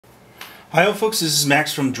Hi folks, this is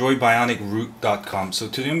Max from DroidBionicRoot.com. So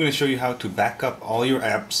today I'm going to show you how to back up all your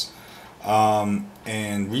apps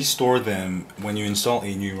and restore them when you install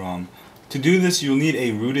a new ROM. To do this, you'll need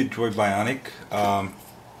a rooted Droid Bionic.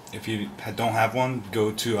 If you don't have one,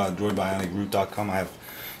 go to DroidBionicRoot.com. I have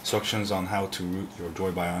instructions on how to root your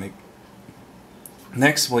Droid Bionic.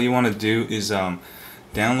 Next, what you want to do is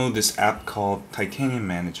download this app called Titanium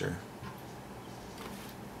Manager.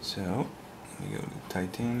 So we go to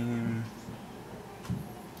Titanium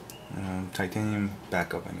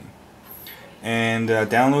Backup, and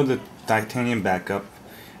download the Titanium Backup.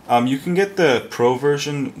 You can get the Pro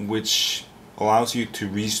version, which allows you to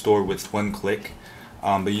restore with one click,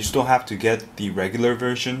 but you still have to get the regular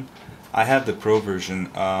version. I have the Pro version.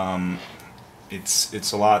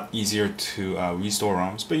 It's a lot easier to restore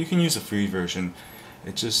ROMs, but you can use a free version.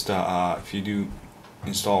 It's just if you do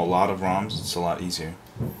install a lot of ROMs, it's a lot easier.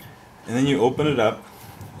 And then you open it up,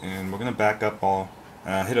 and we're gonna back up all.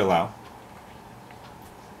 Hit allow,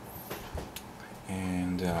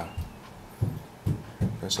 and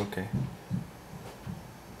press OK. I'm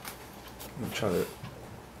gonna try to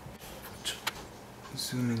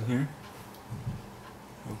zoom in here.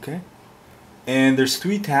 Okay. And there's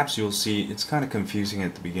 3 tabs you'll see. It's kind of confusing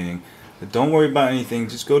at the beginning, but don't worry about anything.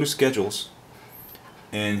 Just go to Schedules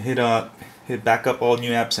and hit back up all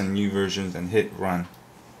new apps and new versions, and hit Run.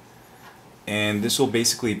 And this will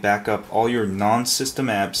basically back up all your non-system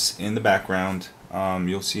apps in the background.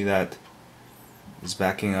 You'll see that it's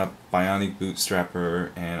backing up Bionic Bootstrapper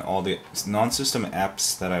and all the non-system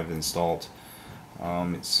apps that I've installed.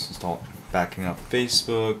 It's backing up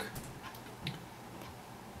Facebook,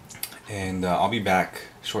 and I'll be back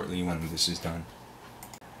shortly when this is done.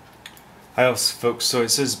 Hi folks, so it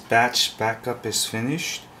says batch backup is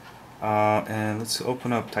finished, and let's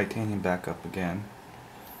open up Titanium Backup again.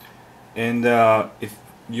 And if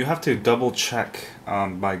you have to double check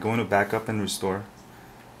by going to backup and restore,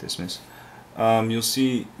 dismiss, you'll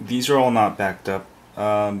see these are all not backed up,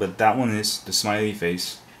 but that one is, the smiley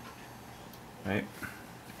face, right?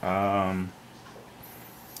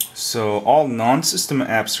 So all non-system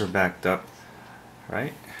apps are backed up,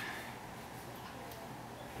 right?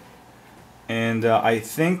 And I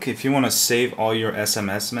think if you want to save all your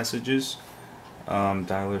SMS messages,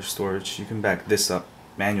 dialer storage, you can back this up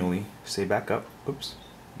manually. Say backup. Oops.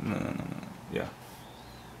 No. Yeah,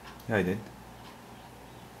 I did.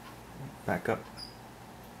 Backup.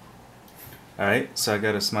 Alright, so I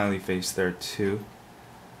got a smiley face there too.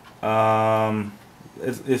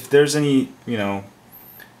 If there's any,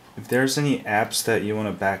 if there's any apps that you want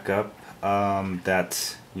to back up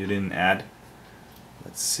that you didn't add,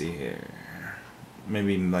 let's see here,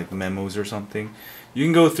 maybe like memos or something, you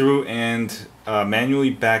can go through and manually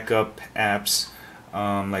back up apps.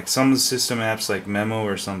 Like some system apps like Memo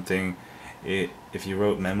or something, if you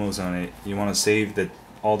wrote memos on it, you want to save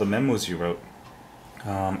all the memos you wrote.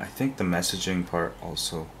 I think the messaging part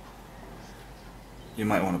also, you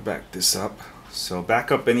might want to back this up. So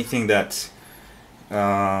back up anything that,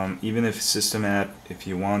 even if system app, if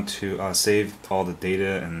you want to save all the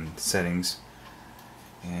data and settings,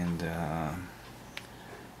 and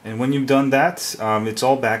when you've done that, it's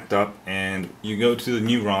all backed up, and you go to the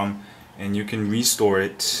new ROM. And you can restore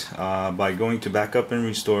it by going to backup and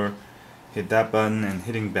restore, hit that button and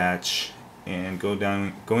hitting batch, and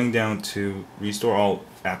going down to restore all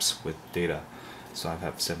apps with data. So I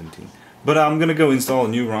have 17. But I'm gonna go install a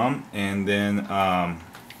new ROM, and then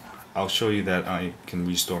I'll show you that I can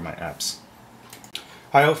restore my apps.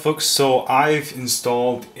 Hi folks, so I've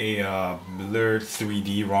installed a blurred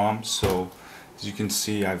 3D ROM. So as you can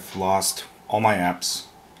see, I've lost all my apps.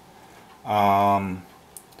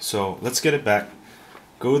 So let's get it back.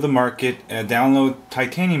 Go to the market, download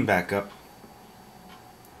Titanium Backup,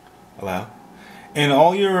 allow, and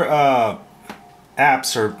all your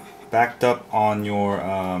apps are backed up on your,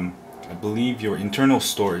 I believe, your internal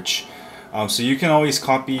storage. So you can always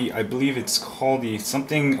copy, I believe it's called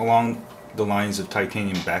something along the lines of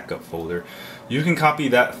Titanium Backup folder. You can copy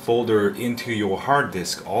that folder into your hard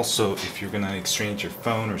disk also if you're gonna exchange your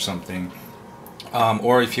phone or something,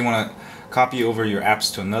 or if you want to copy over your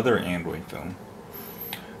apps to another Android phone.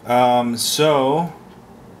 So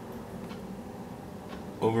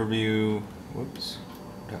overview. Whoops,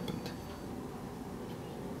 what happened?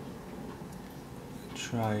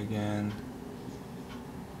 Try again.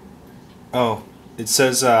 Oh, it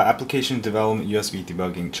says application development USB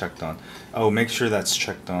debugging checked on. Oh, make sure that's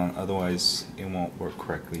checked on, otherwise it won't work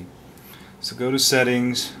correctly. So go to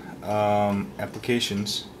settings,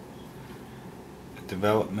 applications,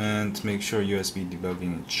 development, make sure USB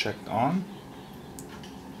debugging is checked on.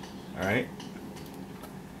 Alright.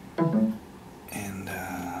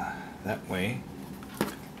 that way.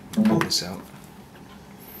 Pull this out.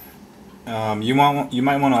 You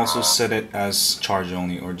might want to also set it as charge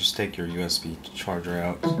only, or just take your USB charger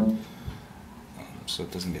out so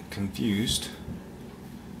it doesn't get confused.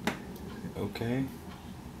 Okay.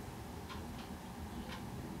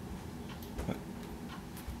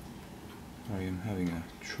 I am having a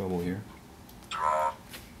trouble here.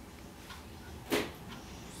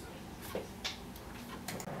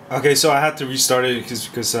 Okay, so I had to restart it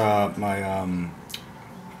because my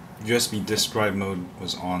USB disk drive mode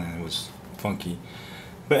was on and it was funky.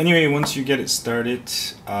 But anyway, once you get it started,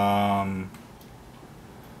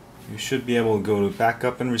 you should be able to go to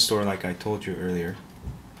backup and restore like I told you earlier.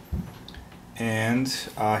 And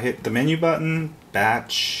hit the menu button,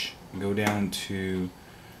 batch, go down to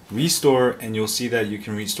restore, and you'll see that you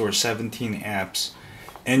can restore 17 apps.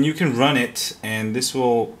 And you can run it, and this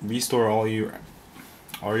will restore all your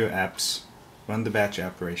apps. Run the batch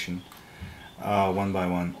operation one by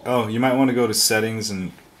one. Oh, you might want to go to settings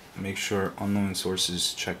and make sure unknown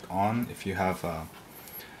sources checked on. If you have,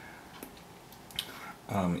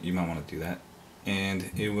 you might want to do that,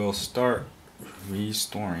 and it will start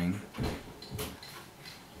restoring.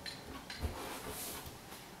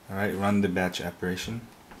 All right, run the batch operation.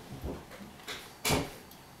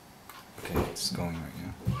 Okay, it's going right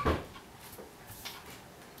now.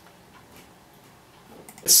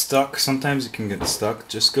 It's stuck. Sometimes it can get stuck.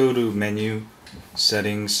 Just go to menu,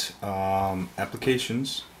 settings,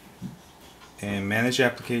 applications, and manage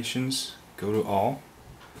applications. Go to all,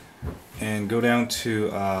 and go down to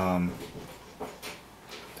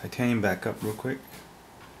titanium backup real quick,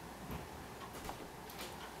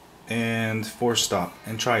 and force stop,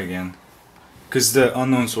 and try again. Because the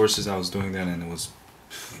unknown sources, I was doing that and it was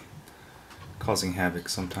causing havoc.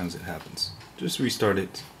 Sometimes it happens. Just restart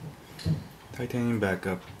it. Titanium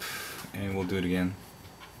backup, and we'll do it again.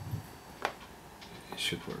 It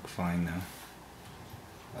should work fine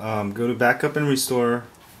now. Go to backup and restore,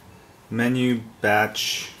 menu,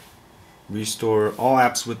 batch, restore all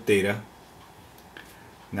apps with data.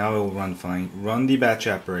 Now it will run fine. Run the batch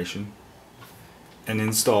operation and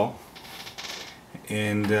install,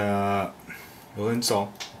 and we'll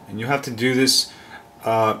install. And you have to do this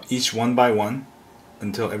each one by one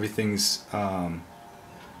until everything's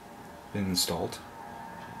been installed.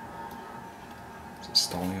 It's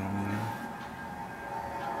installing on me now.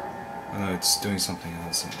 Oh no, it's doing something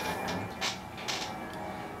else in the background.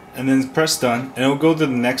 And then press done, and it'll go to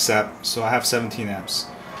the next app. So I have 17 apps.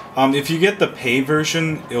 If you get the pay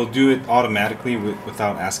version, it'll do it automatically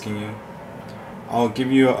without asking you. I'll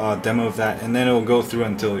give you a demo of that, and then it'll go through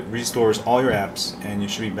until it restores all your apps, and you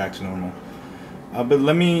should be back to normal. But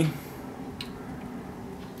let me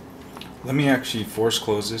actually force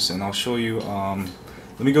close this, and I'll show you.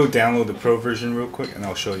 Let me go download the Pro version real quick, and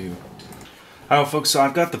I'll show you. Alright folks, so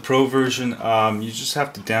I've got the Pro version. You just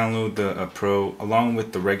have to download the Pro along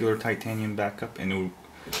with the regular titanium backup, and you'll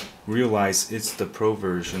realize it's the Pro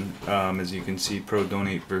version. As you can see, Pro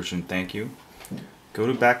donate version, thank you. Go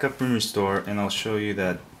to backup and restore, and I'll show you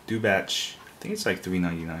that do batch. I think it's like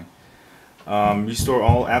 $3.99. Restore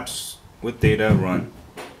all apps with data, run.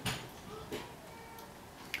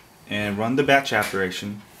 And run the batch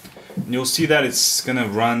operation. And you'll see that it's gonna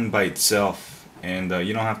run by itself, and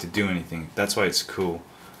you don't have to do anything. That's why it's cool.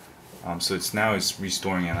 So it's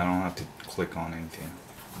restoring it. I don't have to click on anything.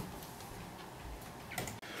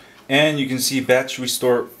 And you can see batch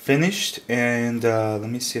restore finished. And let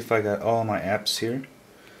me see if I got all my apps here.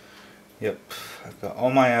 Yep, I've got all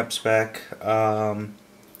my apps back. I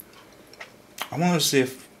want to see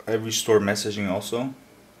if I restore messaging also.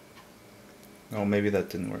 Oh, maybe that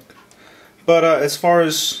didn't work. But as far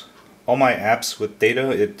as all my apps with data,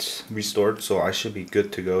 it's restored, so I should be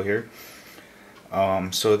good to go here.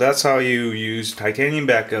 So that's how you use Titanium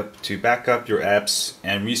Backup to back up your apps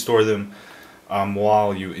and restore them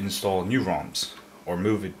while you install new ROMs or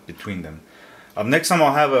move it between them. Next time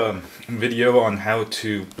I'll have a video on how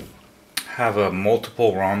to have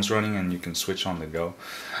multiple ROMs running, and you can switch on the go.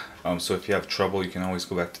 So if you have trouble, you can always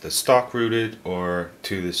go back to the stock rooted or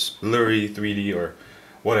to this blurry 3D or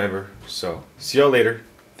whatever. So see y'all later.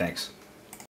 Thanks.